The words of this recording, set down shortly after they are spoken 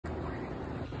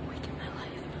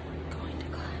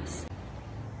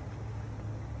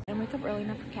wake up early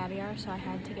enough for caviar, so I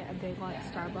had to get a big one at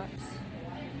Starbucks.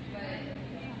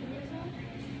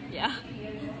 Yeah.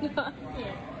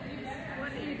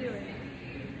 What are you doing?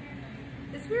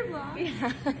 It's for your vlog.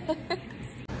 Yeah.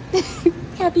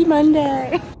 Happy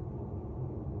Monday.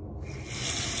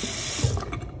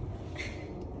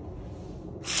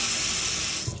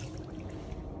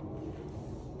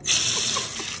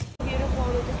 Beautiful,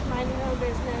 we're just minding our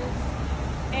business.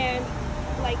 And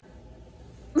like,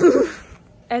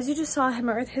 as you just saw, I had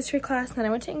my Earth History class, and then I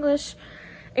went to English.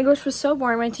 English was so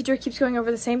boring. My teacher keeps going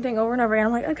over the same thing over and over again.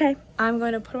 I'm like, okay, I'm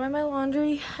going to put away my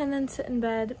laundry and then sit in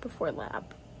bed before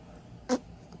lab.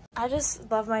 I just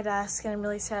love my desk, and I'm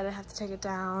really sad I have to take it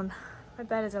down. My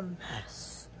bed is a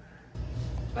mess.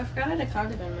 I forgot I had a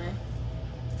cognitive in my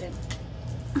thing.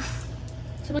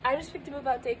 So I just picked a move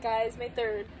out date, guys, May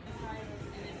 3rd.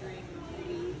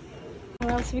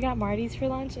 What else? We got Marty's for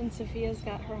lunch, and Sophia's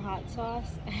got her hot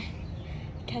sauce and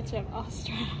ketchup all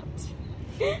strapped.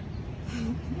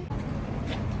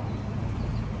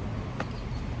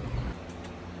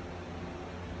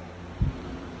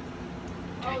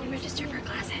 Trying to register for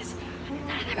classes.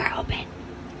 None of them are open.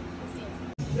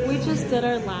 We just did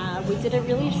our lab. We did it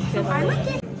really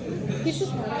shittily. He's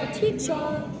just not a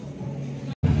teacher.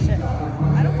 Shit.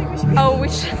 I don't think we should. Oh, we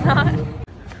should not.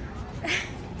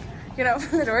 You're gonna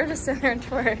open the door, just sit there and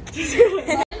twerk.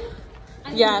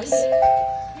 Yes.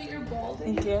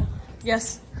 Thank you.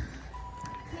 Yes.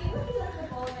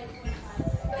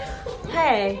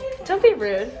 Hey, don't be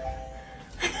rude.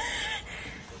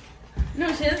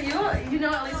 No, she has, you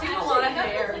know, at least you have a lot of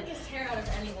hair. The thickest hair out of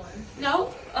anyone.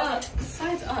 No,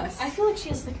 besides us. I feel like she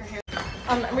has thicker hair.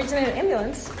 I'm reaching an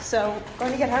ambulance, so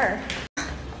going to get her.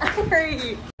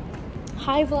 Hurry.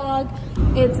 Hi vlog.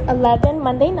 It's 11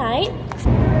 Monday night.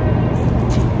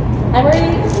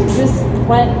 Emery just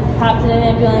hopped in an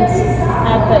ambulance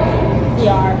at the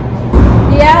ER.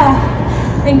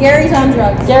 Yeah. And Gary's on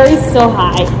drugs. Gary's still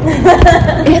high.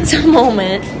 It's a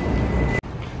moment.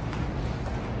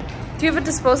 Do you have a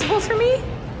disposable for me?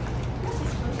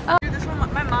 Oh. This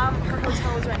one, my mom, her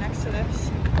hotel is right next to this.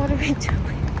 What are we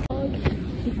doing?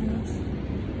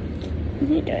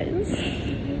 Hey guys.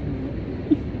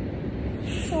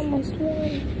 It's almost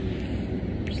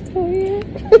 1. Still here.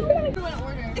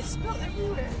 It's spilled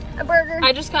everywhere. A burger.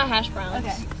 I just got hash browns.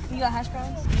 Okay. You got hash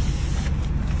browns?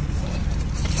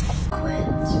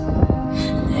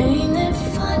 Ain't it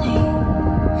funny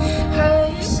how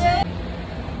you say?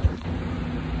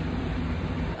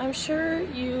 I'm sure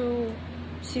you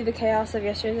see the chaos of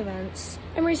yesterday's events.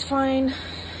 Emery's fine.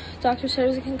 Doctor said it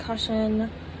was a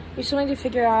concussion. We still need to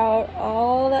figure out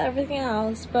everything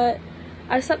else, but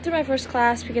I slept through my first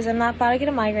class because I'm not about to get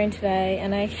a migraine today,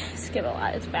 and I skipped a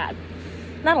lot. It's bad.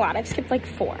 Not a lot. I've skipped like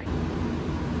 4.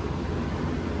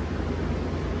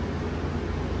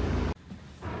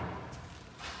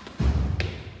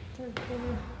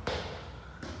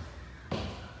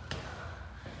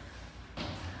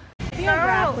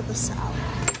 Wrap with the salad.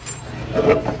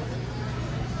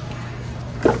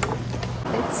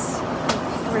 It's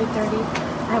 3:30.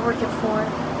 I work at 4.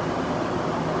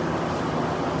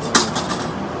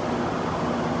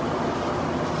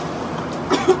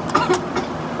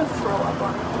 I'll throw up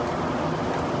on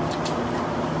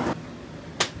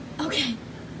it. Okay.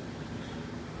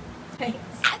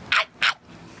 Thanks.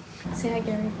 Say hi,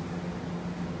 Gary.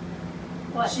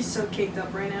 What? She's so caked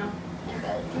up right now.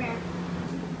 Come here.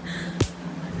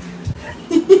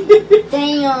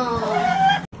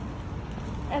 Damn.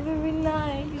 Every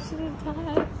night you should have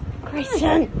died.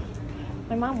 Christian.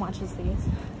 My mom watches these.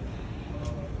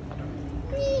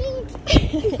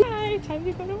 Hi, time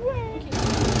to go to work.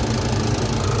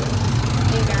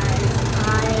 Hey guys,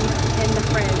 I'm in the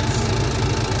fridge.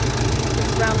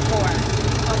 It's round 4.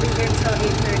 I'll be here until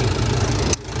 8:30.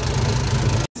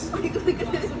 Look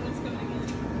at this.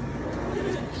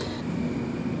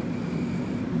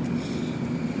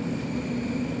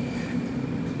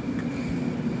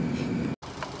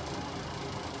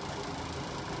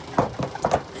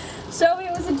 Shelby,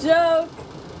 it was a joke.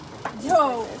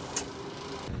 Joke.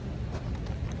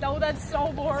 No, that's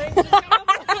so boring.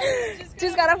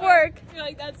 Just got off work. You're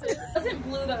like, that's it. If it wasn't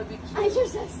blue, that would be cute. I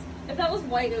just. If that was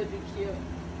white, it would be cute.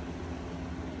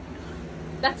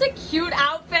 That's a cute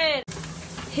outfit.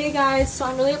 Hey guys, so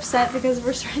I'm really upset because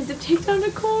we're trying to take down a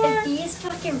core. If these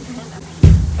fucking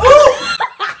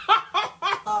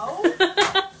Oh.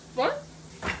 What?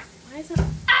 Why is it?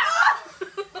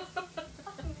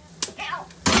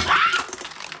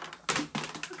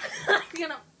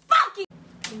 gonna fucking.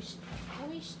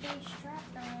 Always stay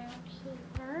strapped around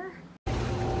here. Good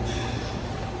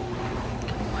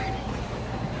morning.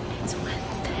 It's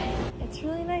Wednesday. It's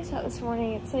really nice hot this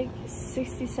morning. It's like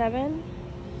 67.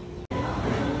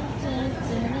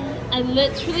 I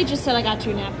literally just said I got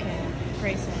you a napkin,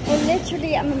 Grayson. And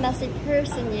literally, I'm a messy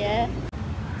person, yeah.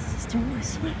 Sister, it's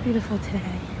so beautiful today.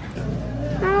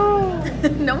 No.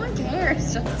 No one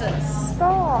cares, Justice.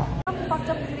 Stop. I'm fucked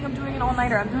up thinking I'm doing an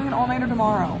all-nighter. I'm doing an all-nighter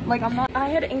tomorrow. Like, I'm not. I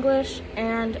had English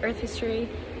and Earth History,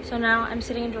 so now I'm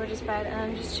sitting in George's bed and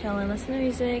I'm just chilling, listening to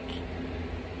music.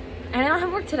 And I don't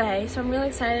have work today, so I'm really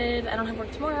excited. I don't have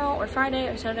work tomorrow or Friday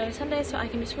or Saturday or Sunday, so I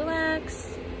can just relax.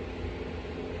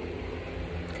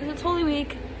 Because it's Holy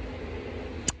Week.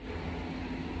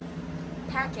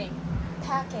 Packing,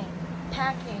 packing,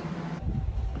 packing.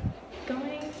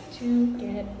 Going to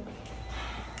get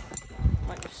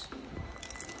lunch.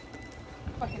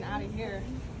 Fucking out of here.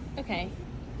 Okay.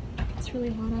 It's really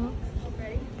hot out.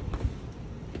 Ready?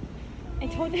 I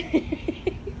told you.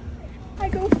 I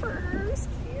go first.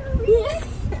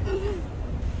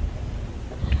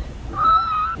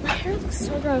 My hair looks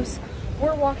so gross.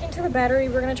 We're walking to the Battery.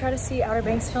 We're gonna try to see Outer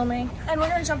Banks filming. And we're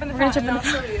gonna jump in the front and I'll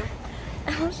show you.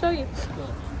 And I'll show you.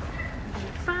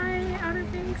 Bye, Outer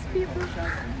Banks people.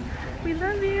 We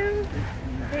love you.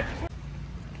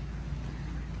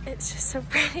 It's just so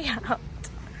pretty out.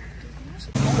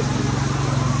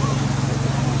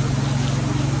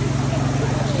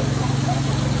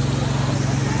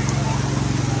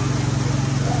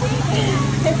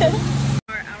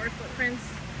 Our footprints.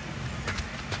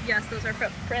 Yes, those are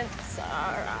footprints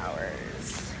are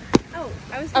ours. Oh,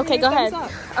 I was Okay, go ahead.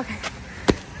 Up. Okay.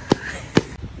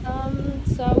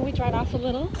 So we dried off a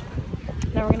little.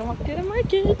 Now we're gonna walk through the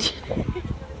market.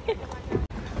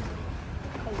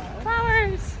 Hello.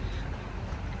 Flowers.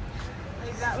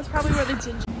 Like, that was probably where the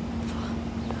ginger.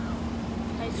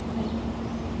 Ice cream.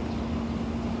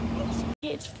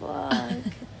 It's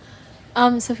fun.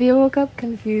 Sophia woke up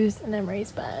confused in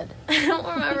Emery's bed. I don't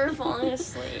remember falling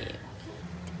asleep.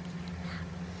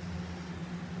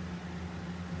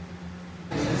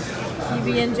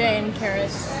 PB&J and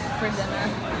carrots for dinner.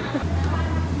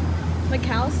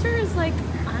 McAllister is like,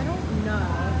 I don't know.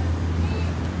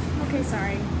 Okay,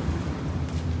 sorry.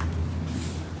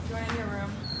 Join in your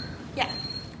room. Yeah.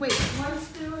 Wait.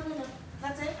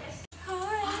 That's it?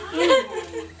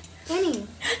 Hi. Penny.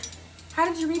 How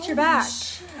did you reach your back?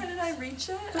 How did I reach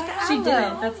it? She did.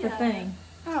 That's the thing.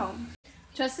 Oh.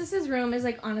 Justice's room is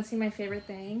like honestly my favorite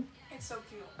thing. It's so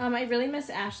cute. I really miss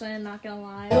Ashlyn, not gonna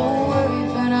lie. Don't worry,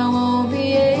 but I won't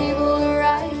be able to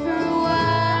ride for a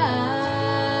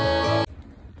while.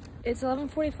 It's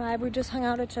 11:45. We just hung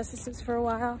out at Justice's for a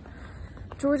while.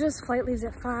 Georgia's flight leaves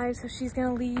at 5, so she's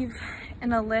gonna leave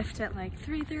in a Lyft at like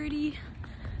 3:30.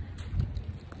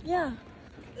 Yeah.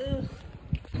 Ugh.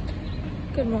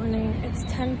 Good morning. It's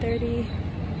 10:30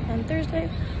 on Thursday.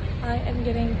 I am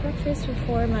getting breakfast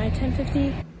before my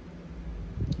 10:50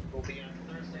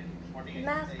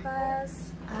 math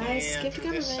class. I skipped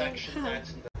government.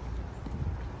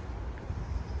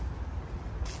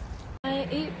 I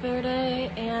ate verde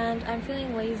and I'm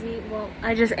feeling lazy. Well,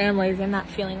 I just am lazy. I'm not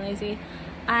feeling lazy.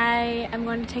 I am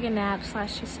going to take a nap /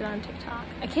 just sit on TikTok.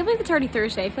 I can't believe it's already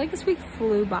Thursday. I feel like this week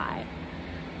flew by.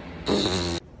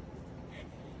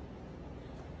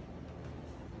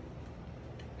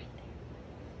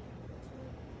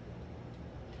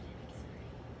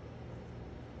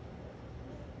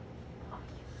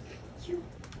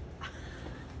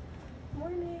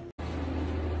 Morning.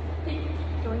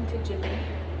 Going to Jimmy.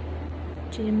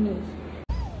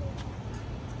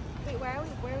 Wait, where are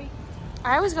we?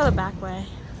 I always go the back way.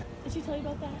 Did she tell you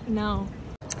about that? No.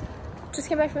 Just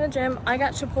came back from the gym. I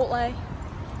got Chipotle.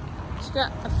 She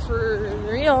got a for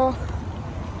real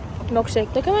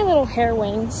milkshake. Look at my little hair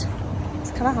wings.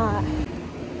 It's kind of hot.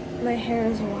 My hair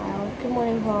is wild. Good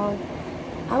morning, vlog.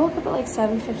 I woke up at like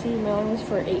 7:50. My alarm was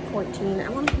for 8:14. I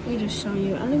want to quickly just show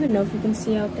you. I don't even know if you can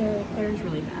see out there. The glare is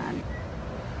really bad.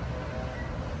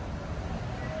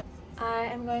 I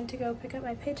am going to go pick up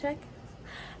my paycheck.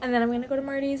 And then I'm going to go to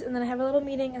Marty's. And then I have a little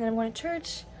meeting. And then I'm going to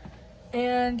church.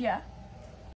 And yeah.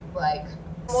 Like,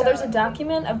 Well, there's a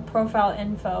document of profile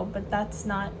info, but that's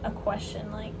not a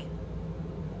question. Like,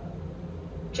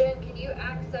 Jen, can you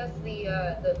access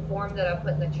the form that I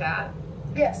put in the chat?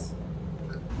 Yes.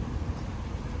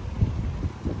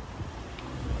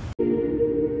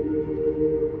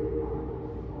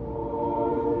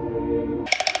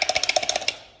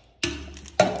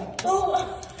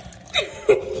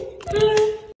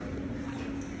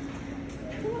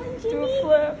 do a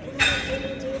flip.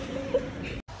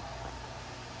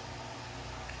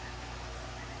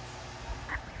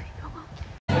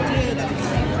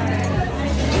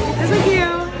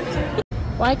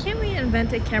 Why can't we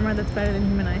invent a camera that's better than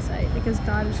human eyesight? Because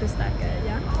God is just that good,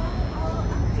 yeah?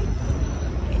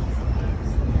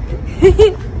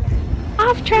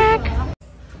 Off track.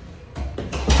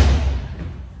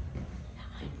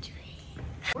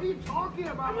 What are you talking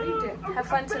about? What are you doing? Have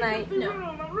fun tonight. No.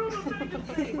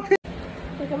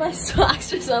 Look at my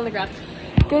socks just on the ground.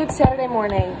 Good Saturday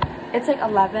morning. It's like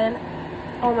 11.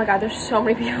 Oh my god, there's so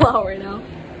many people out right now.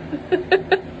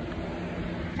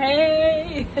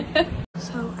 Hey!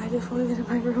 So I just wanted to get in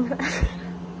my room. I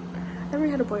never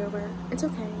had a boy over. It's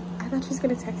okay. I thought she was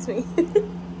gonna text me.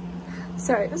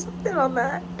 Sorry, there's something on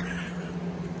that.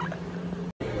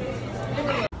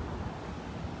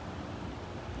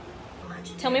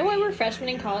 Tell me why we're freshmen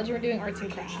in college and we're doing arts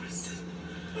and crafts.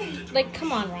 Like,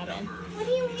 come on, Robin. What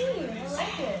do you mean? I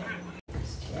like it.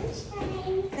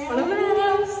 What am I?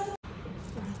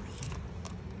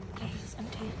 Okay, this is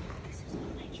empty. This is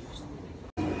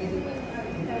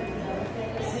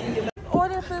my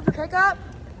order food for pickup.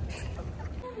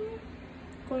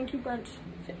 Going to brunch.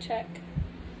 Fit check.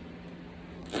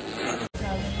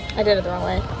 I did it the wrong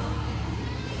way.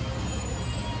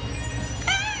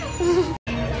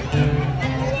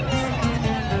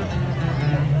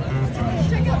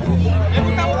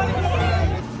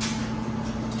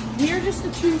 We are just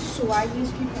the two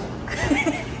swaggiest people.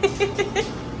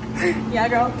 Yeah,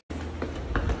 girl.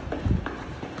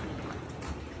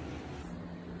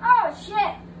 Oh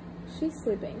shit! She's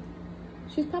sleeping.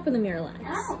 She's popping the mirror lights.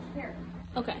 I don't care.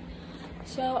 Okay.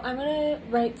 So I'm gonna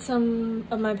write some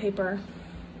of my paper.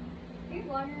 Are you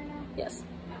vlogging right now? Yes.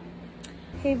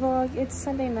 Hey vlog, it's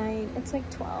Sunday night. It's like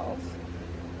 12.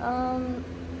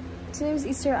 Today was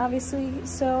Easter, obviously,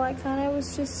 so I kind of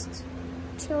was just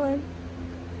chilling.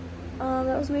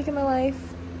 That was a week in my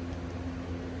life.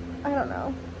 I don't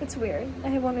know. It's weird. I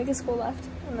have 1 week of school left,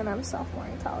 and then I'm a sophomore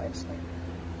in college. So.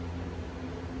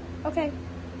 Okay.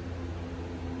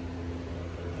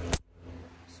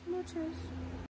 Smooches.